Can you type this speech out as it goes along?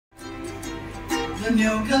the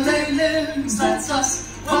Neo Kele Lims, that's us.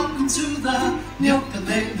 Welcome to the Neo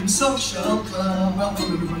Kele Lims Social Club.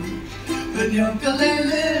 Welcome everybody. The Neo Kele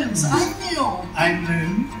Lims. I'm Neo. I'm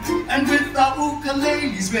Lim. And with our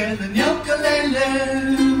ukuleles, we're the Neo Kele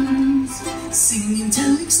Lims. Singing,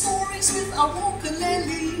 telling stories with our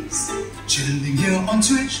ukuleles. Chilling here on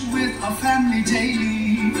Twitch with our family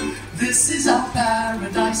daily. This is our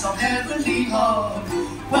paradise, our heavenly hub.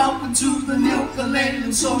 Welcome to the Neo Kele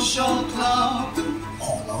Lims Social Club.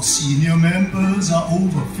 All our senior members are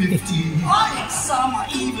over 50. Oh yes, some are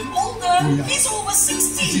even older. Oh, yeah. He's over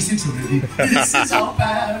 60. 66 already. This is our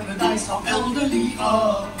paradise, our elderly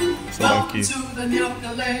hub. Welcome to the Neo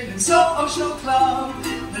Kele Lims Social Club.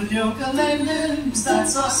 The Neo Kele Lims,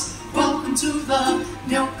 that's us. Welcome to the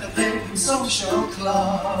Neo Kele Lims Social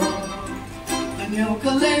Club. The Neo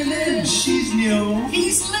Kele Lims, she's Neo,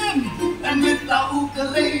 he's Lim. And with our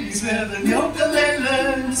ukuleles, we're the Neo Kele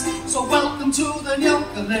Lims. So welcome to the Neo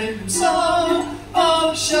Kele Lims Social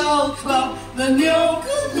Club. The Neo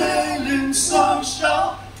Kele Lims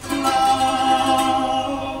Social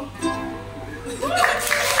Club.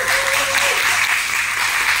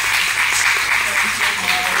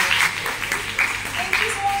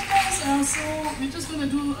 So we're just going to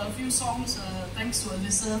do a few songs. Thanks to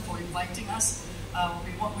Alyssa for inviting us.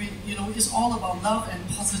 It's all about love and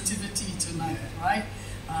positivity tonight, right?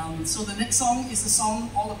 So the next song is a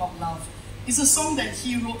song all about love. It's a song that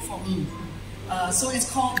he wrote for me. So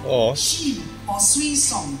it's called She or Swee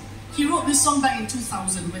song. He wrote this song back in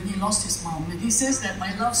 2000 when he lost his mom, and he says that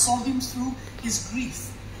my love saw him through his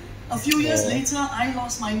grief. A few years later, I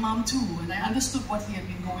lost my mom too, and I understood what he had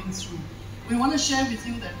been going through. We want to share with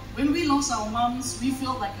you that when we lost our moms, we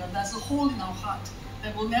feel like there's a hole in our heart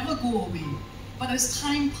that will never go away. But as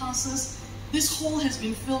time passes, this hole has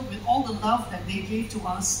been filled with all the love that they gave to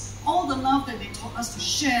us, all the love that they taught us to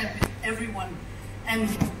share with everyone. And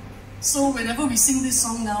so whenever we sing this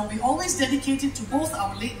song now, we always dedicate it to both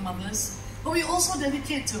our late mothers, but we also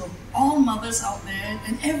dedicate to all mothers out there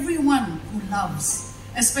and everyone who loves,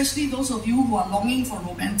 especially those of you who are longing for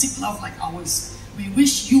romantic love like ours. We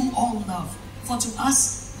wish you all love, for to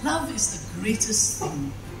us, love is the greatest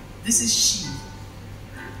thing. This is She.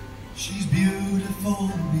 She's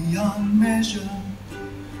beautiful beyond measure.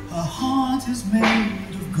 Her heart is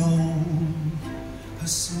made of gold. Her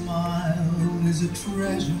smile is a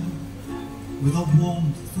treasure, with a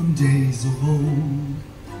warmth from days of old.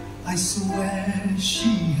 I swear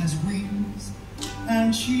she has wings,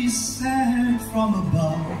 and she's sent from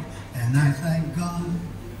above. And I thank God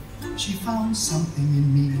she found something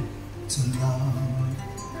in me to love.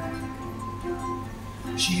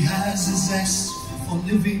 She has a zest for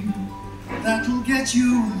living that'll get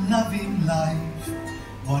you loving life.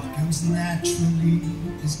 What comes naturally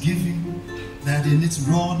is giving, that in its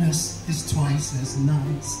rawness is twice as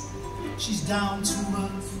nice. She's down to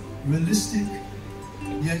earth, realistic,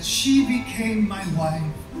 yet she became my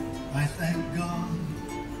wife. I thank God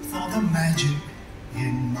for the magic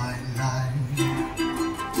in my life.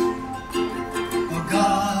 Oh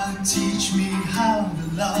God, teach me how to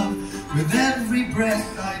love with every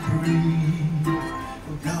breath I breathe.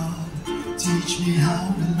 Oh God, teach me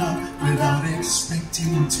how to love without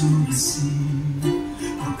expecting to receive.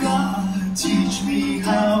 Oh God, teach me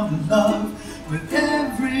how to love with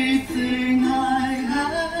everything I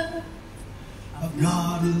have. I've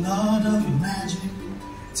got a lot of magic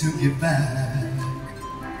to give back.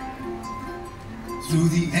 Through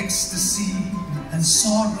the ecstasy and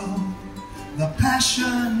sorrow, the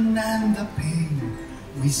passion and the pain,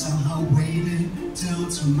 we somehow waited till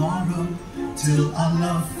tomorrow, till our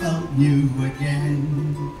love felt new again.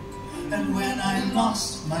 And when I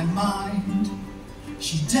lost my mind,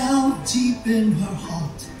 she delved deep in her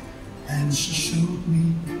heart, and she showed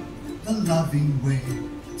me the loving way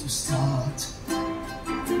to start.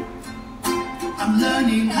 I'm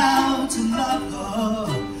learning how to love her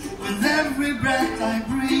with every breath I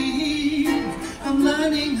breathe. I'm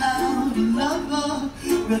learning how to love her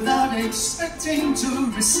without expecting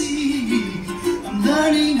to receive. I'm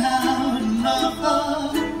learning how to love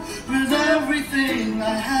her with everything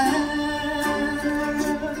I have.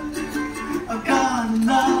 I've got a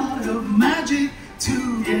lot of magic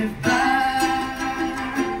to give back.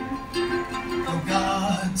 Oh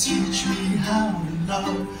God, teach me how to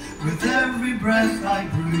love with every breath I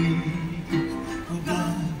breathe. Oh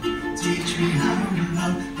God, teach me how to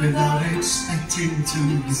love without expecting to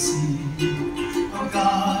receive. Oh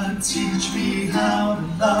God, teach me how to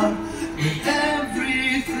love with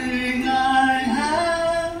everything I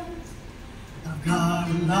have. I've got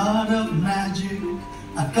a lot of magic.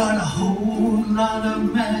 I've got a whole lot of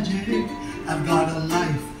magic. I've got a lot